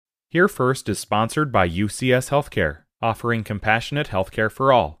Here First is sponsored by UCS Healthcare, offering compassionate healthcare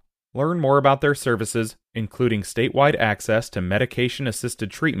for all. Learn more about their services, including statewide access to medication-assisted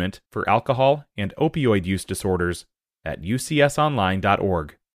treatment for alcohol and opioid use disorders, at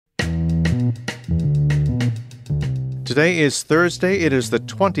ucsonline.org. Today is Thursday. It is the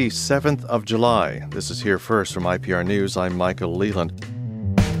 27th of July. This is Here First from IPR News. I'm Michael Leland.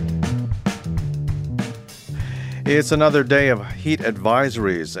 It's another day of heat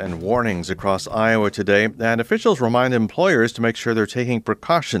advisories and warnings across Iowa today, and officials remind employers to make sure they're taking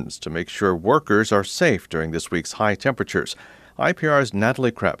precautions to make sure workers are safe during this week's high temperatures. IPR's Natalie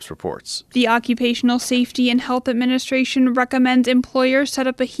Krebs reports. The Occupational Safety and Health Administration recommends employers set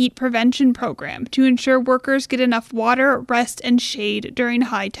up a heat prevention program to ensure workers get enough water, rest, and shade during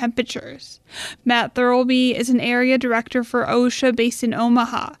high temperatures. Matt Thirlby is an area director for OSHA based in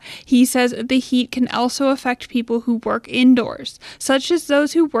Omaha. He says the heat can also affect people who work indoors, such as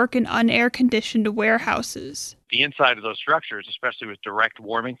those who work in unair-conditioned warehouses. The inside of those structures, especially with direct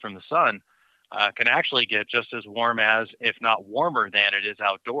warming from the sun, can actually get just as warm as, if not warmer than it is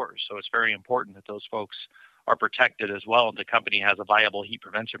outdoors. So it's very important that those folks are protected as well, and the company has a viable heat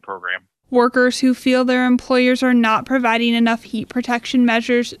prevention program. Workers who feel their employers are not providing enough heat protection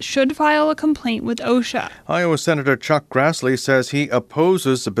measures should file a complaint with OSHA. Iowa Senator Chuck Grassley says he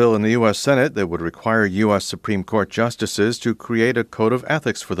opposes a bill in the U.S. Senate that would require U.S. Supreme Court justices to create a code of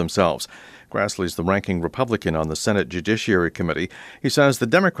ethics for themselves. Grassley's the ranking Republican on the Senate Judiciary Committee. He says the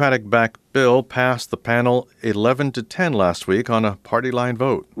Democratic-backed bill passed the panel 11-10 last week on a party line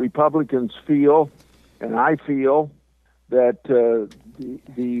vote. Republicans feel, and I feel, that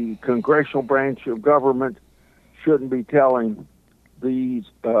the congressional branch of government shouldn't be telling the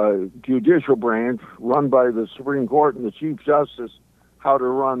judicial branch, run by the Supreme Court and the Chief Justice, how to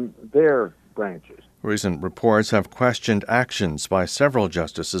run their branches. Recent reports have questioned actions by several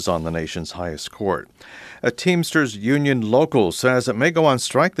justices on the nation's highest court. A Teamsters Union local says it may go on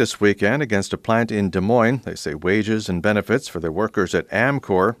strike this weekend against a plant in Des Moines. They say wages and benefits for their workers at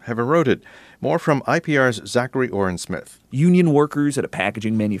Amcor have eroded. More from IPR's Zachary Orensmith. Union workers at a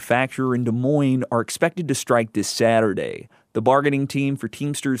packaging manufacturer in Des Moines are expected to strike this Saturday. The bargaining team for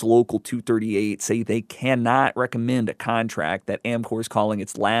Teamsters Local 238 say they cannot recommend a contract that Amcor is calling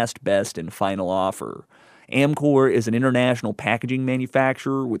its last, best, and final offer. Amcor is an international packaging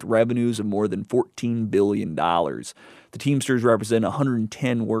manufacturer with revenues of more than $14 billion. The Teamsters represent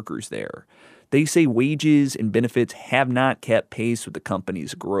 110 workers there. They say wages and benefits have not kept pace with the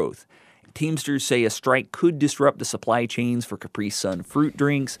company's growth. Teamsters say a strike could disrupt the supply chains for Capri Sun fruit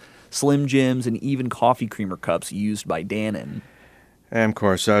drinks, Slim Jims, and even coffee creamer cups used by Dannon.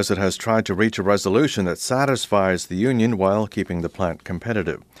 Amcor says it has tried to reach a resolution that satisfies the union while keeping the plant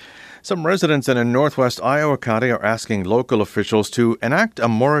competitive. Some residents in a northwest Iowa county are asking local officials to enact a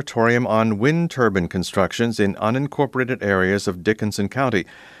moratorium on wind turbine constructions in unincorporated areas of Dickinson County.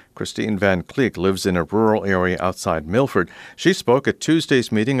 Christine Van Cleek lives in a rural area outside Milford. She spoke at Tuesday's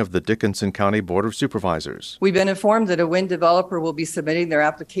meeting of the Dickinson County Board of Supervisors. We've been informed that a wind developer will be submitting their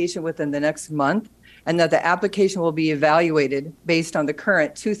application within the next month, and that the application will be evaluated based on the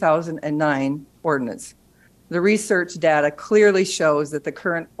current 2009 ordinance. The research data clearly shows that the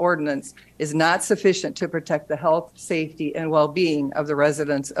current ordinance is not sufficient to protect the health, safety, and well-being of the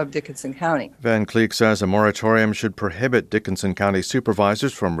residents of Dickinson County. Van Cleek says a moratorium should prohibit Dickinson County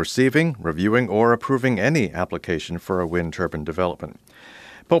supervisors from receiving, reviewing, or approving any application for a wind turbine development.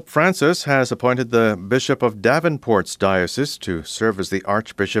 Pope Francis has appointed the Bishop of Davenport's diocese to serve as the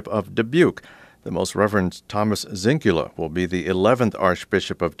Archbishop of Dubuque. The Most Reverend Thomas Zinkula will be the 11th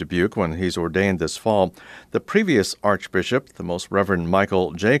Archbishop of Dubuque when he's ordained this fall. The previous Archbishop, the Most Reverend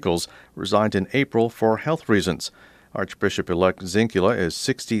Michael Jacobs, resigned in April for health reasons. Archbishop-elect Zinkula is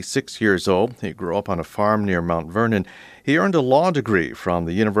 66 years old. He grew up on a farm near Mount Vernon. He earned a law degree from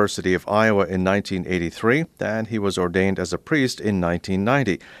the University of Iowa in 1983, and he was ordained as a priest in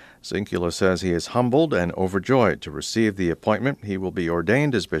 1990. Zinkula says he is humbled and overjoyed to receive the appointment. He will be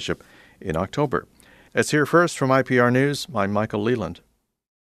ordained as bishop in October. That's Here First from IPR News. I'm Michael Leland.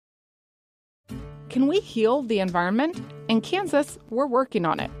 Can we heal the environment? In Kansas, we're working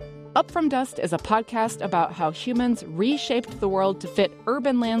on it. Up From Dust is a podcast about how humans reshaped the world to fit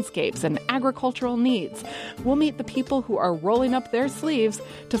urban landscapes and agricultural needs. We'll meet the people who are rolling up their sleeves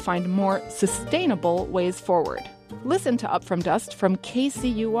to find more sustainable ways forward. Listen to Up From Dust from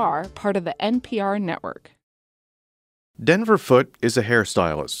KCUR, part of the NPR network. Denver Foote is a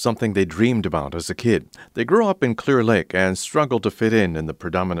hairstylist, something they dreamed about as a kid. They grew up in Clear Lake and struggled to fit in the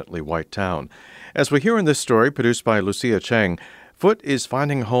predominantly white town. As we hear in this story, produced by Lucia Cheng, Foote is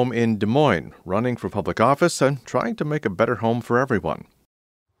finding a home in Des Moines, running for public office and trying to make a better home for everyone.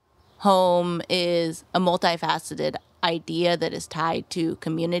 home is a multifaceted idea that is tied to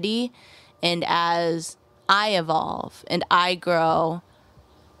community. And as I evolve and I grow,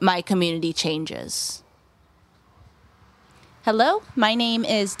 my community changes. Hello, my name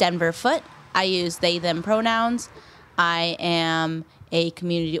is Denver Foote. I use they, them pronouns. I am a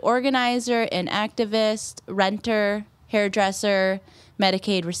community organizer, an activist, renter, hairdresser,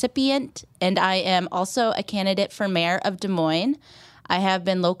 Medicaid recipient, and I am also a candidate for mayor of Des Moines. I have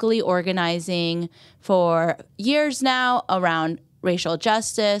been locally organizing for years now around racial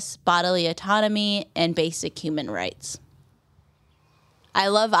justice, bodily autonomy, and basic human rights. I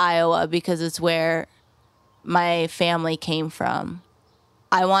love Iowa because it's where my family came from.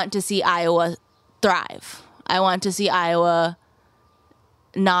 I want to see Iowa thrive. I want to see Iowa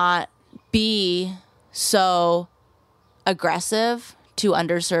not be so aggressive to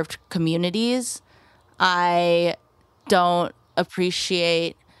underserved communities. I don't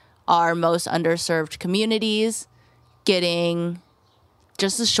appreciate our most underserved communities getting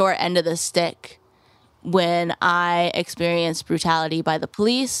just the short end of the stick. When I experienced brutality by the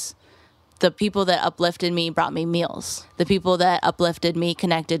police, the people that uplifted me brought me meals. The people that uplifted me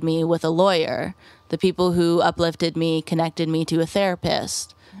connected me with a lawyer. The people who uplifted me connected me to a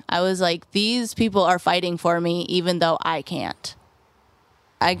therapist. I was like, these people are fighting for me even though I can't.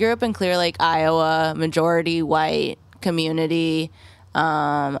 I grew up in Clear Lake, Iowa, majority white community,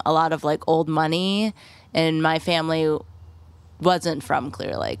 a lot of like old money, and my family wasn't from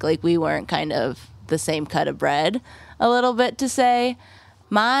Clear Lake. Like we weren't kind of the same cut of bread, a little bit to say.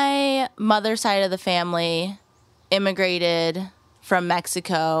 My mother's side of the family immigrated from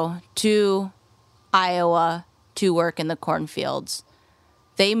Mexico to Iowa to work in the cornfields.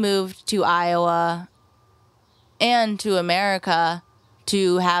 They moved to Iowa and to America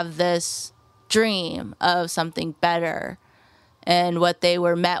to have this dream of something better. And what they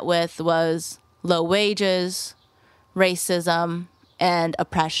were met with was low wages, racism, and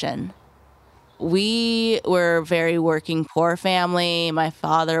oppression. We were a very working poor family. My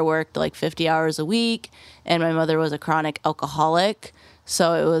father worked like 50 hours a week, and my mother was a chronic alcoholic.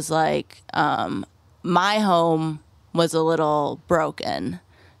 So it was like my home was a little broken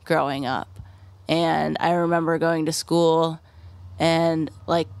growing up. And I remember going to school and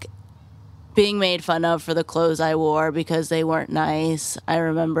like being made fun of for the clothes I wore because they weren't nice. I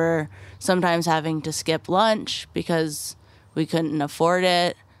remember sometimes having to skip lunch because we couldn't afford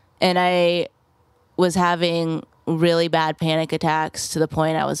it. And I was having really bad panic attacks to the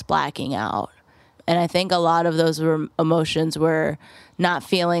point I was blacking out. And I think a lot of those emotions were not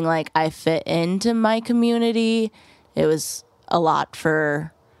feeling like I fit into my community. It was a lot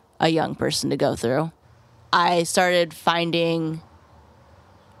for a young person to go through. I started finding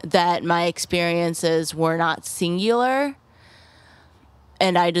that my experiences were not singular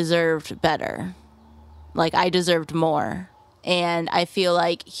and I deserved better. Like I deserved more. And I feel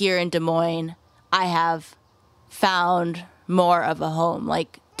like here in Des Moines, I have found more of a home.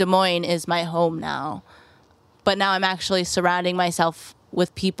 Like Des Moines is my home now. But now I'm actually surrounding myself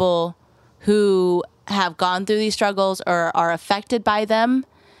with people who have gone through these struggles or are affected by them.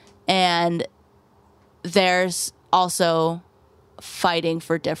 And there's also fighting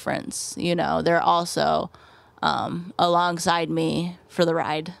for difference. You know, they're also alongside me for the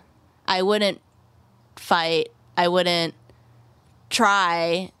ride. I wouldn't fight. I wouldn't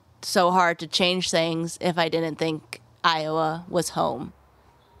try so hard to change things if I didn't think Iowa was home.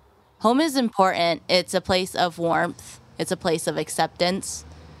 Home is important. It's a place of warmth. It's a place of acceptance.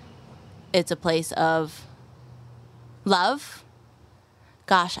 It's a place of love.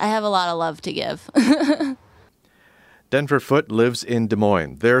 Gosh, I have a lot of love to give. Denver Foote lives in Des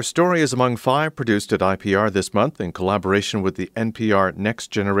Moines. Their story is among 5 produced at IPR this month in collaboration with the NPR Next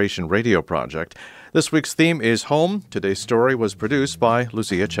Generation Radio Project. This week's theme is Home. Today's story was produced by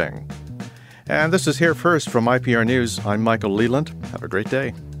Lucia Cheng. And this is Here First from IPR News. I'm Michael Leland. Have a great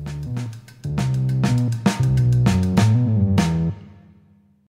day.